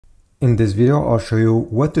In this video, I'll show you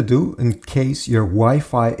what to do in case your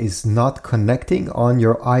Wi-Fi is not connecting on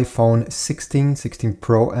your iPhone 16, 16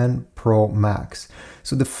 Pro and Pro Max.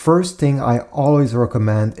 So the first thing I always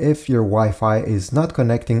recommend if your Wi-Fi is not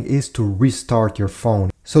connecting is to restart your phone.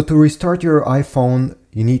 So to restart your iPhone,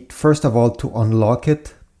 you need first of all to unlock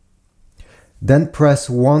it. Then press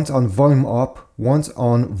once on volume up, once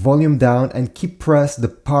on volume down, and keep press the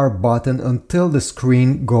power button until the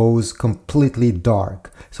screen goes completely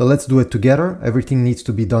dark. So let's do it together. Everything needs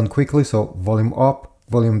to be done quickly. So volume up,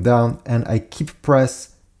 volume down, and I keep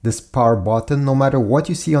press this power button. No matter what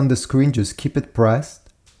you see on the screen, just keep it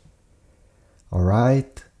pressed. All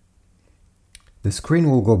right. The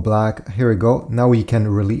screen will go black. Here we go. Now we can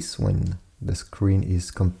release when the screen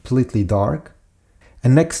is completely dark.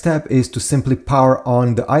 And next step is to simply power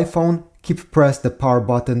on the iPhone. Keep press the power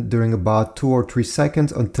button during about 2 or 3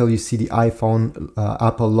 seconds until you see the iPhone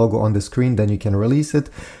Apple logo on the screen. Then you can release it.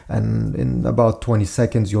 And in about 20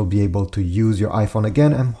 seconds, you'll be able to use your iPhone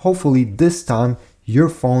again. And hopefully this time your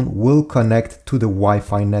phone will connect to the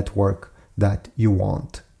Wi-Fi network that you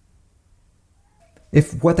want.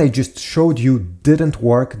 If what I just showed you didn't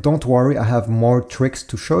work, don't worry, I have more tricks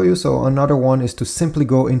to show you. So another one is to simply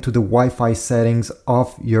go into the Wi-Fi settings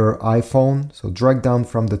of your iPhone. So drag down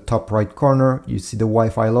from the top right corner, you see the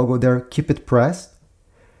Wi-Fi logo there, keep it pressed.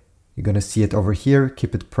 You're gonna see it over here,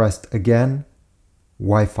 keep it pressed again,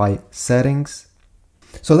 Wi-Fi settings.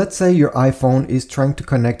 So let's say your iPhone is trying to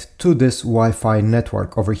connect to this Wi-Fi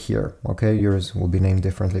network over here. Okay, yours will be named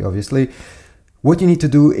differently, obviously. What you need to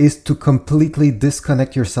do is to completely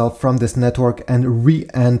disconnect yourself from this network and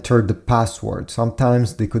re-enter the password.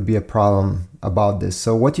 Sometimes there could be a problem about this.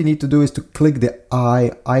 So what you need to do is to click the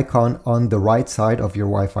eye icon on the right side of your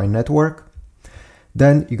Wi-Fi network.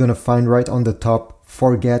 Then you're going to find right on the top,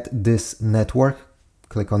 forget this network.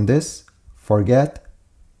 Click on this, forget.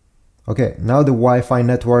 Okay, now the Wi-Fi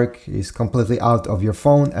network is completely out of your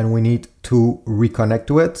phone and we need to reconnect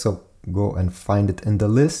to it. So go and find it in the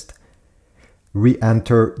list.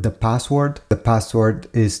 Re-enter the password. The password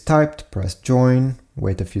is typed, press join,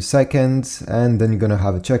 wait a few seconds, and then you're gonna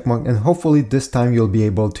have a check mark, and hopefully this time you'll be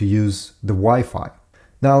able to use the Wi-Fi.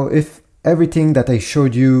 Now, if everything that I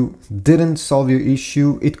showed you didn't solve your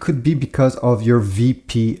issue, it could be because of your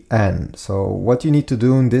VPN. So what you need to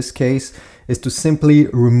do in this case is to simply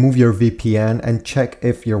remove your VPN and check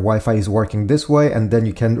if your Wi-Fi is working this way, and then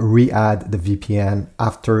you can re-add the VPN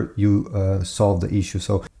after you solve the issue.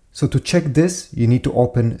 So to check this, you need to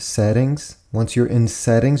open settings. Once you're in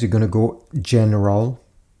settings, you're going to go general.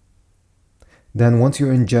 Then once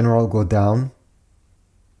you're in general, go down.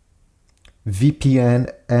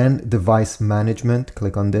 VPN and device management,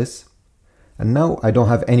 click on this. And now I don't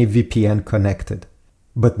have any VPN connected.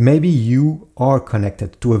 But maybe you are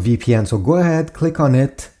connected to a VPN. So go ahead, click on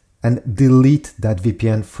it and delete that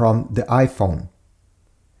VPN from the iPhone.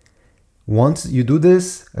 Once you do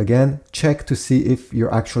this, again, check to see if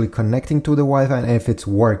you're actually connecting to the Wi-Fi and if it's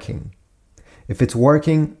working. If it's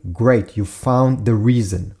working, great, you found the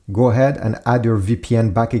reason. Go ahead and add your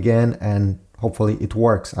VPN back again and hopefully it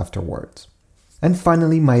works afterwards. And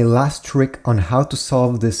finally, my last trick on how to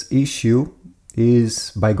solve this issue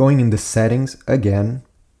is by going in the settings again.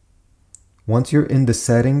 Once you're in the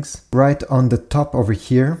settings, right on the top over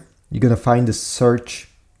here, you're gonna find the search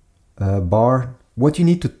bar. What you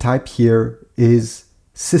need to type here is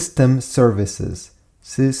system services.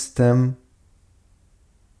 System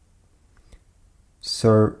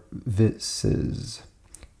services.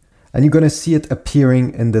 And you're going to see it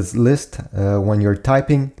appearing in this list when you're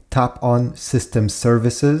typing. Tap on system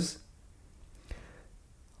services.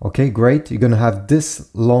 Okay, great. You're going to have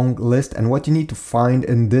this long list. And what you need to find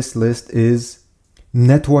in this list is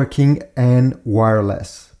networking and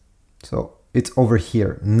wireless. So it's over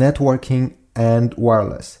here, networking and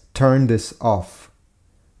wireless. Turn this off.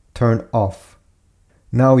 Turn off.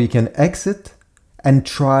 Now you can exit and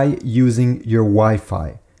try using your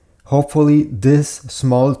Wi-Fi. Hopefully this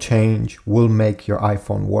small change will make your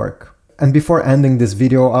iPhone work. And before ending this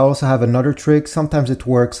video, I also have another trick. Sometimes it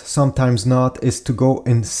works, sometimes not, is to go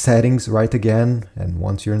in settings right again. And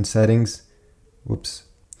once you're in settings, whoops,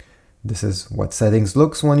 this is what settings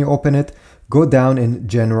looks when you open it. Go down in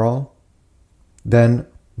general, then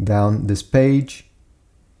down this page,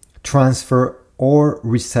 transfer or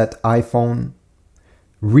reset iPhone,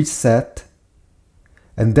 reset,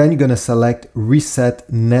 and then you're going to select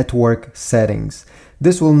reset network settings.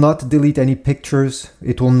 This will not delete any pictures,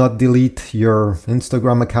 it will not delete your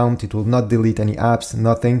Instagram account, it will not delete any apps,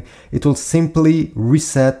 nothing. It will simply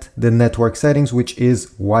reset the network settings, which is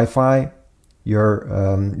Wi-Fi, your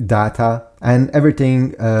data, and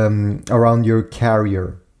everything around your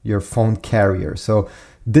carrier. your phone carrier. So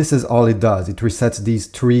this is all it does. It resets these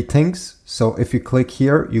three things. So if you click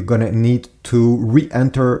here, you're gonna need to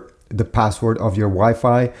re-enter the password of your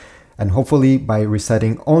Wi-Fi, and hopefully by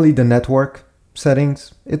resetting only the network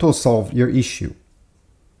settings, it will solve your issue.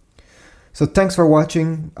 So thanks for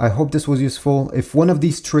watching. I hope this was useful. If one of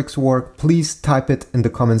these tricks work, please type it in the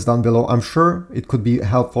comments down below. I'm sure it could be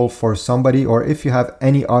helpful for somebody, or if you have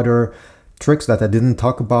any other tricks that I didn't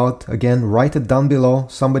talk about, again, write it down below.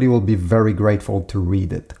 Somebody will be very grateful to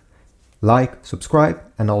read it. Like, subscribe,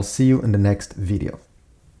 and I'll see you in the next video.